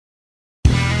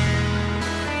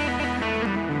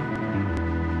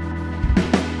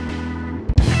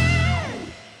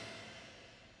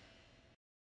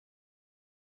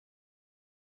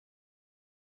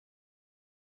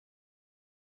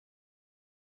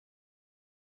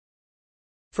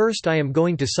First, I am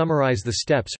going to summarize the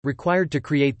steps required to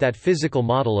create that physical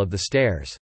model of the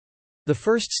stairs. The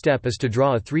first step is to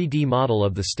draw a 3D model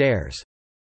of the stairs.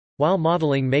 While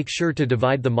modeling, make sure to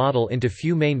divide the model into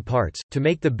few main parts, to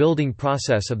make the building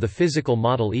process of the physical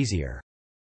model easier.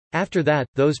 After that,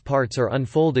 those parts are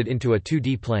unfolded into a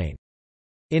 2D plane,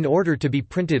 in order to be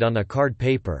printed on a card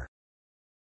paper.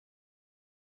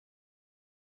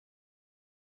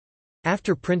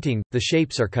 After printing, the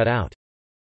shapes are cut out,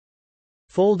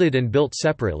 folded and built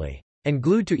separately, and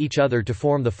glued to each other to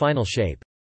form the final shape.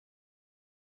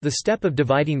 The step of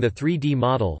dividing the 3D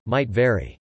model might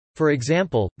vary. For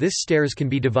example, this stairs can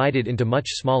be divided into much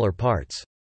smaller parts,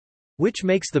 which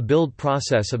makes the build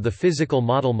process of the physical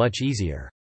model much easier.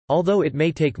 Although it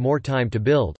may take more time to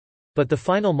build, but the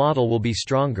final model will be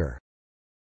stronger.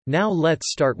 Now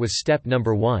let's start with step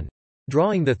number 1.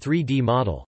 Drawing the 3D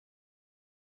model.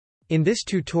 In this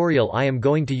tutorial I am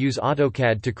going to use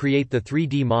Autocad to create the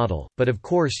 3D model, but of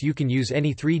course you can use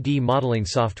any 3D modeling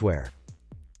software.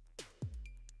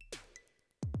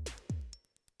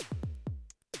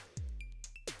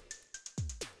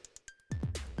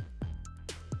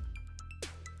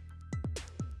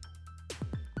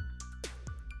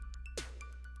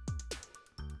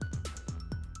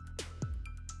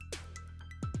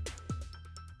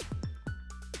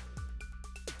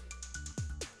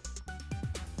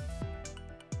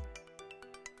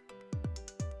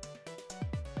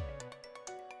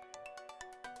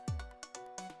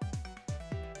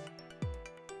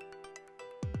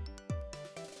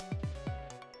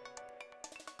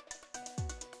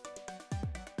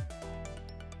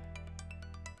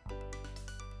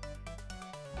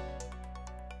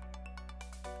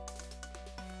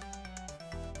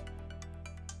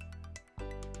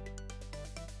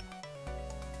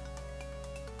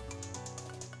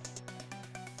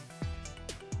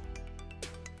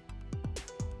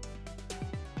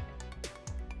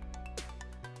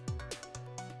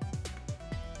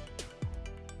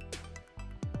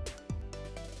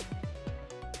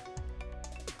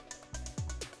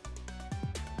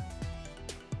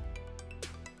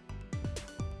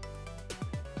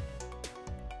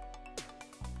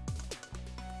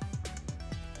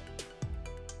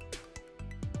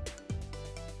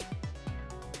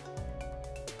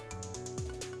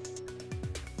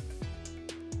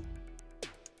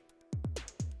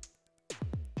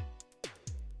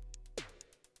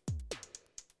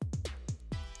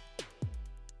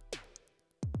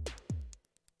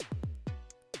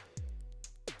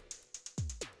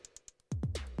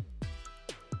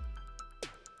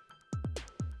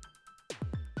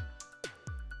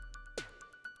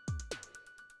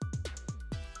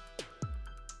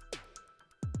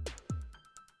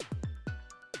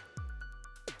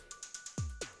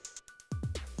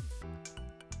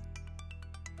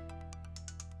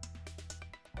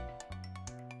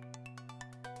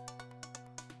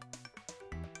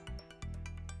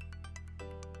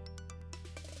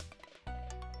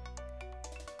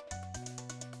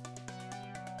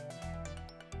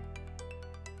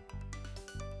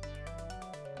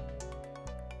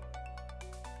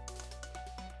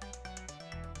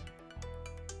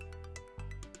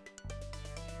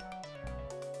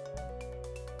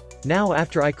 Now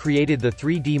after I created the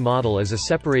 3D model as a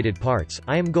separated parts,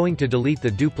 I am going to delete the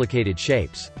duplicated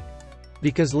shapes.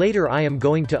 Because later I am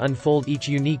going to unfold each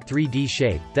unique 3D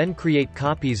shape, then create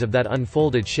copies of that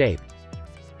unfolded shape.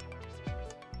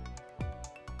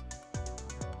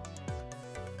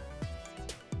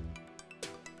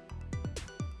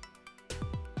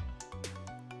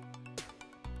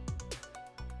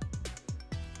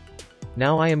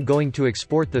 Now I am going to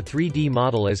export the 3D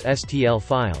model as STL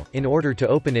file, in order to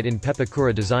open it in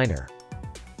Pepakura Designer.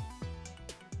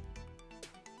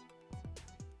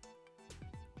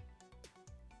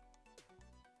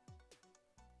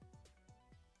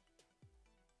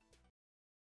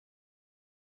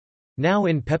 Now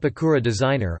in Pepakura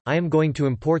Designer, I am going to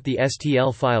import the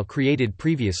STL file created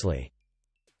previously.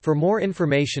 For more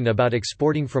information about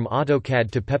exporting from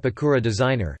Autocad to Pepakura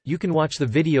Designer, you can watch the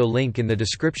video link in the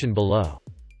description below.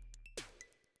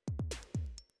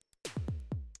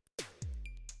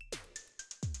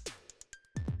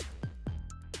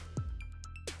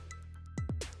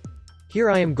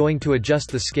 Here I am going to adjust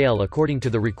the scale according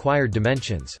to the required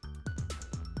dimensions.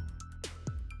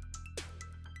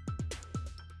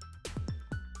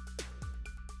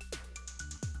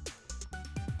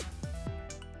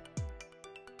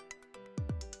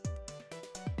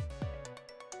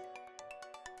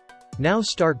 Now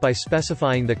start by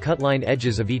specifying the cutline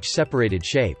edges of each separated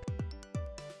shape.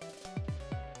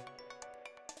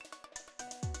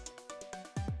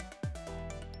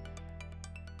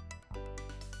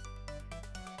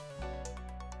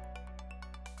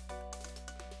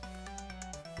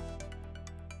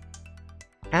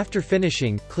 After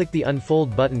finishing, click the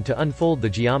Unfold button to unfold the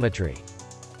geometry.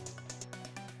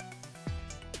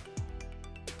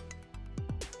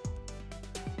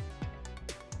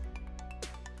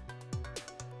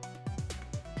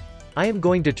 I am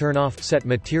going to turn off Set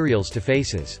Materials to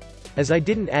Faces, as I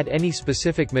didn't add any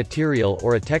specific material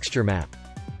or a texture map.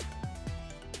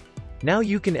 Now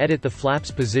you can edit the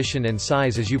flaps position and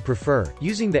size as you prefer,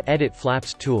 using the Edit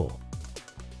Flaps tool.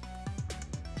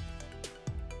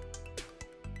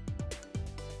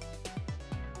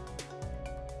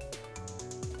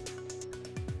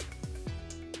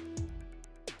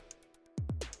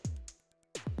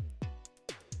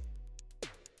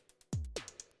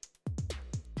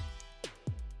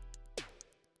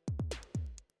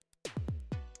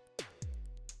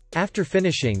 After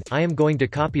finishing, I am going to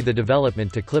copy the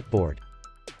development to clipboard.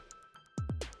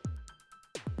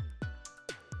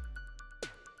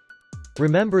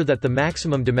 Remember that the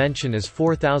maximum dimension is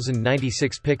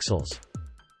 4096 pixels.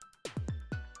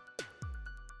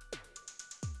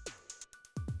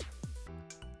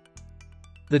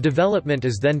 The development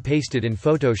is then pasted in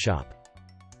Photoshop.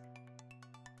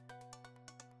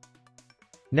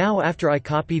 Now after I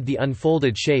copied the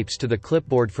unfolded shapes to the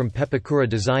clipboard from Pepakura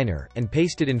Designer, and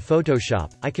pasted in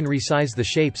Photoshop, I can resize the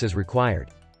shapes as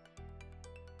required.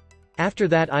 After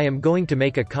that I am going to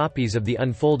make copies of the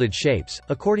unfolded shapes,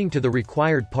 according to the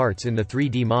required parts in the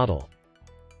 3D model.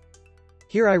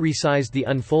 Here I resized the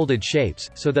unfolded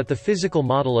shapes, so that the physical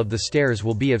model of the stairs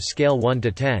will be of scale 1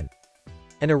 to 10.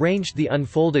 And arranged the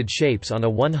unfolded shapes on a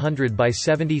 100 by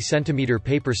 70 cm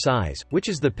paper size, which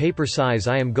is the paper size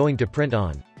I am going to print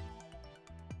on.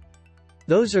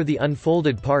 Those are the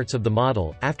unfolded parts of the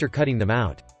model, after cutting them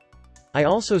out. I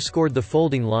also scored the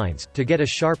folding lines, to get a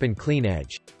sharp and clean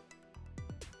edge.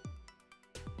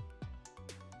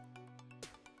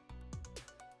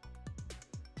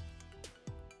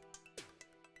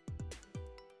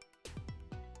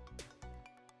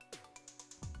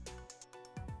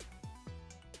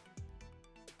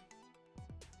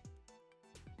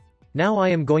 Now I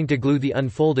am going to glue the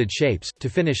unfolded shapes, to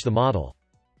finish the model.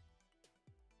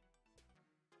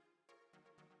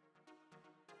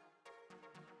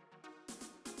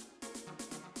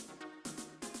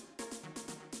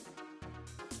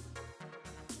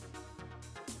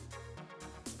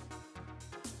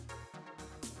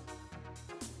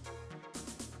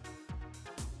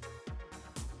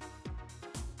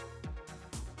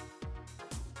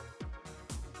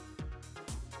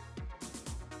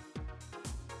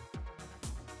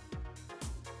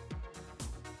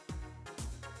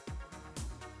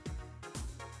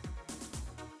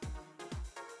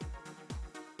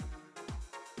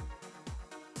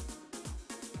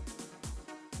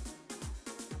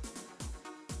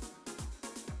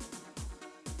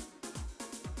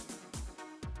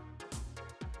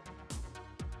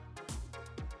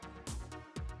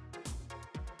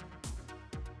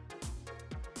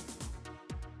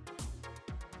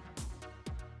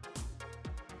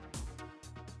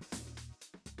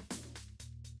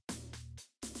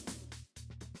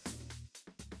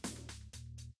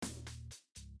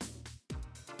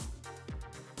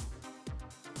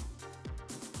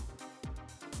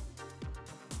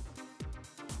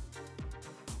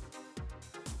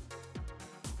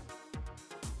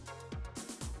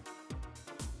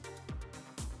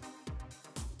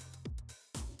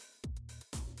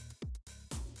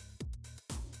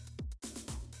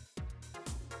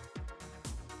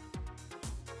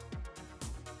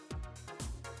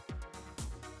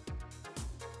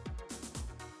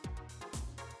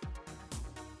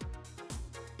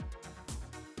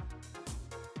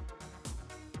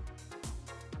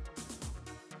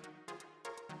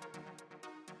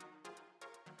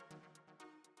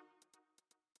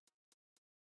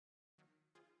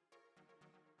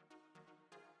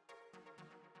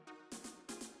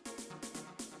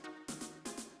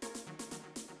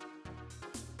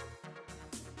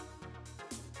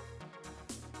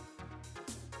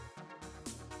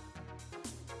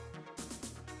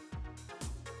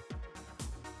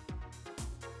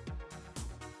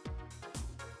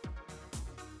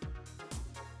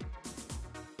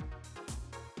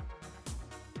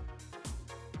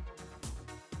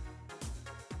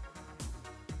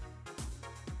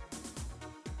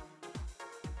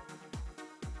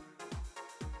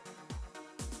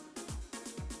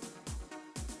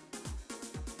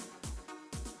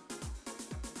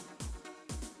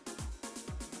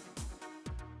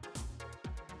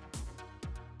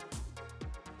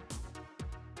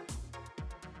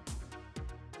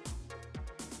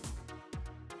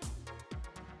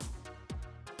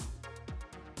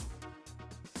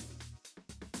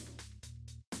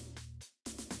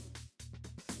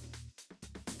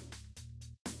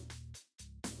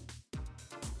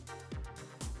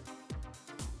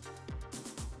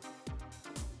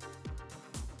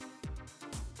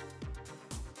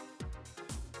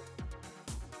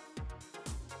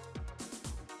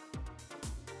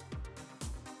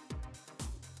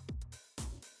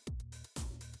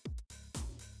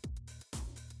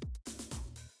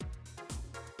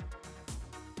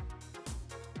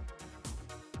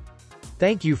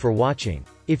 Thank you for watching.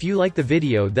 If you like the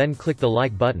video, then click the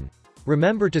like button.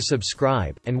 Remember to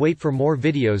subscribe, and wait for more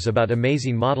videos about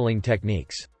amazing modeling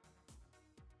techniques.